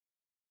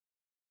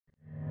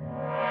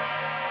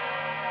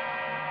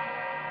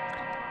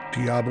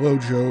Diablo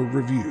Joe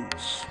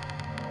reviews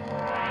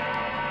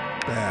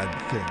Bad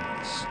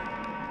Things.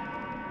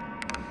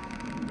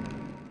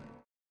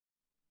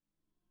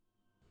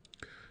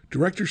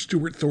 Director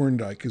Stuart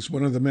Thorndike is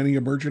one of the many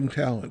emerging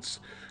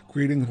talents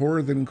creating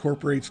horror that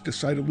incorporates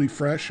decidedly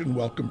fresh and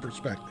welcome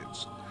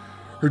perspectives.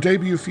 Her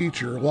debut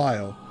feature,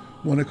 Lyle,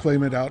 won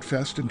acclaim at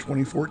Outfest in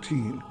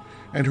 2014,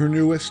 and her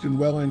newest and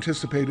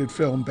well-anticipated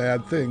film,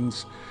 Bad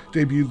Things,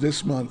 debuted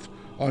this month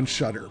on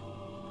Shudder.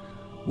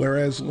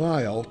 Whereas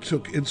Lyle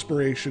took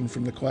inspiration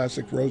from the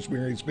classic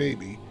Rosemary's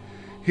Baby,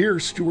 here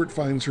Stuart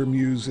finds her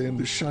muse in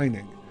The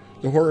Shining,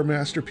 the horror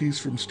masterpiece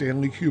from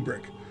Stanley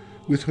Kubrick,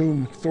 with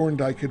whom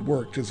Thorndike had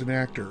worked as an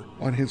actor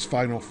on his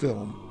final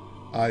film,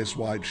 Eyes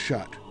Wide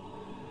Shut.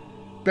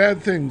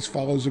 Bad Things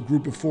follows a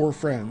group of 4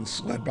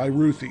 friends, led by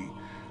Ruthie,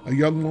 a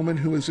young woman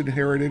who has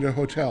inherited a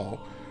hotel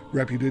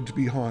reputed to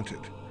be haunted.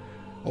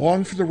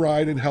 Along for the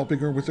ride and helping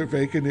her with her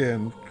vacant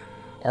inn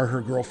are her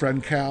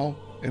girlfriend Cal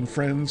and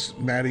friends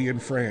Maddie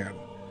and Fran.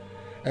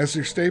 As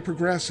their stay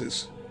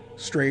progresses,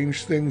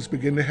 strange things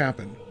begin to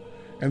happen,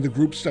 and the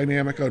group's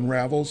dynamic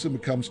unravels and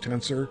becomes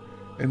tenser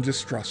and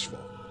distrustful.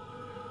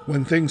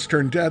 When things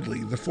turn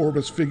deadly, the 4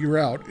 must figure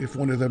out if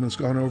one of them has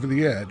gone over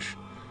the edge,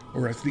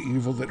 or if the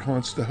evil that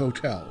haunts the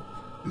hotel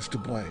is to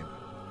blame.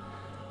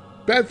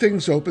 Bad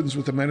Things opens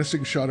with a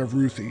menacing shot of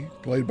Ruthie,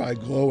 played by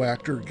Glow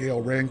actor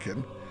Gayle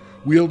Rankin,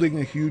 wielding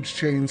a huge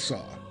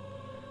chainsaw.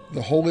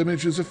 The whole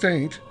image is a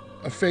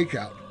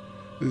fake-out.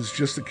 It is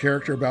just the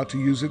character about to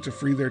use it to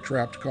free their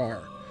trapped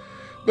car.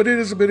 But it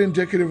is a bit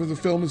indicative of the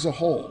film as a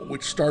whole,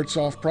 which starts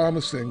off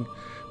promising,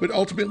 but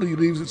ultimately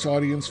leaves its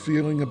audience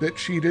feeling a bit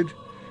cheated,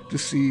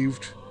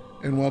 deceived,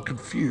 and well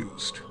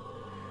confused.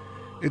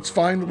 It's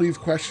fine to leave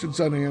questions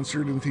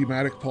unanswered and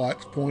thematic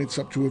plot points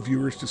up to a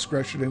viewer's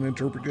discretion and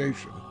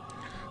interpretation.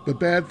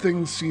 But Bad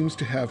Things seems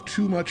to have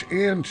too much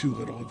and too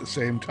little at the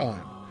same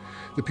time.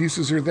 The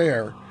pieces are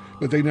there,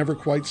 but they never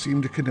quite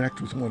seem to connect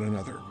with one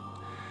another.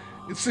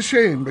 It's a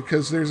shame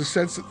because there's a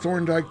sense that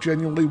Thorndike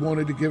genuinely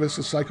wanted to give us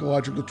a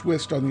psychological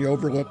twist on the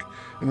Overlook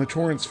and the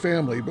Torrance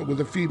family, but with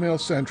a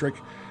female-centric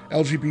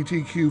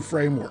LGBTQ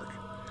framework.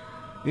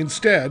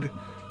 Instead,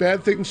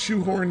 Bad Things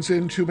shoehorns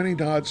in too many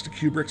nods to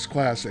Kubrick's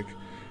classic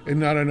and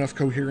not enough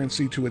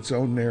coherency to its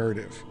own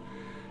narrative.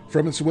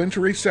 From its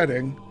wintry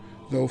setting,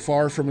 though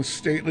far from as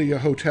stately a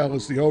hotel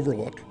as the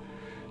Overlook,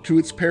 to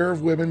its pair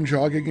of women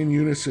jogging in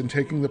unison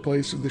taking the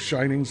place of The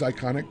Shining's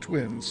iconic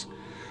twins,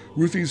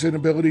 Ruthie's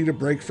inability to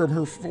break from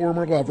her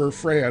former lover,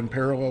 Fran,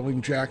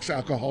 paralleling Jack's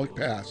alcoholic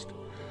past,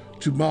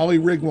 to Molly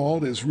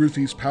Ringwald as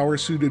Ruthie's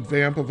power-suited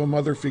vamp of a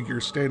mother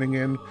figure standing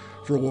in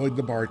for Lloyd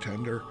the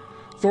bartender,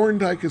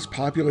 Thorndike has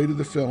populated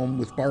the film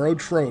with borrowed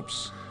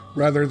tropes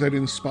rather than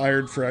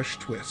inspired fresh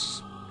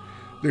twists.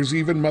 There's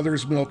even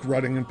mother's milk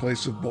running in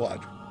place of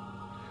blood.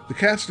 The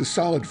cast is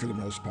solid for the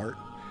most part.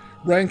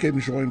 Rankin,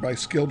 joined by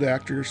skilled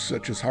actors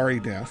such as Hari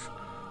Neff,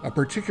 a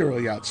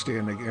particularly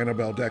outstanding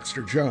Annabelle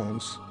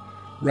Dexter-Jones,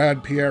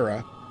 Rad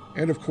Pereira,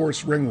 and of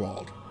course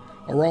Ringwald,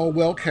 are all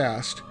well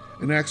cast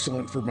and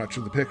excellent for much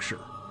of the picture.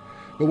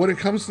 But when it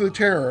comes to the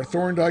terror,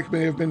 Thorndike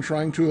may have been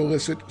trying to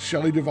elicit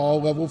Shelley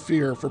Duvall-level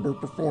fear from her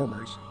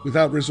performers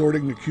without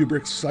resorting to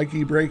Kubrick's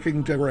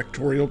psyche-breaking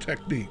directorial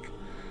technique,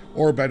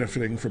 or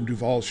benefiting from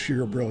Duvall's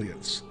sheer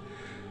brilliance.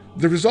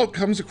 The result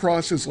comes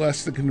across as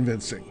less than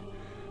convincing,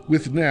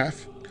 with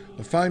Neff,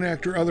 a fine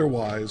actor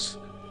otherwise,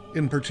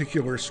 in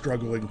particular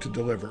struggling to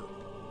deliver.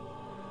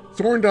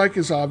 Thorndike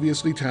is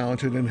obviously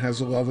talented and has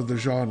a love of the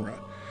genre,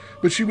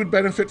 but she would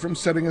benefit from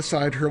setting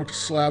aside her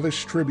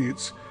slavish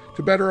tributes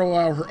to better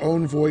allow her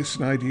own voice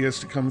and ideas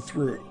to come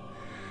through.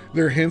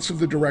 There are hints of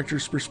the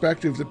director's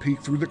perspective that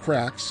peek through the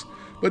cracks,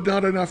 but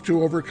not enough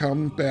to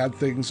overcome Bad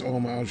Things'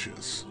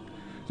 homages.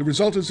 The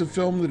result is a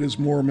film that is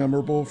more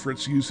memorable for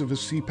its use of a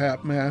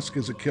CPAP mask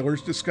as a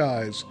killer's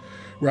disguise,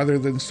 rather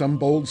than some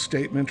bold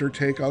statement or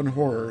take on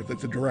horror that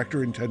the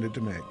director intended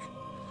to make.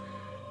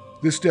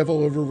 This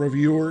devil of a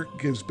reviewer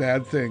gives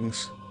Bad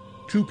Things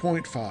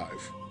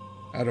 2.5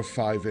 out of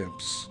 5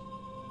 imps.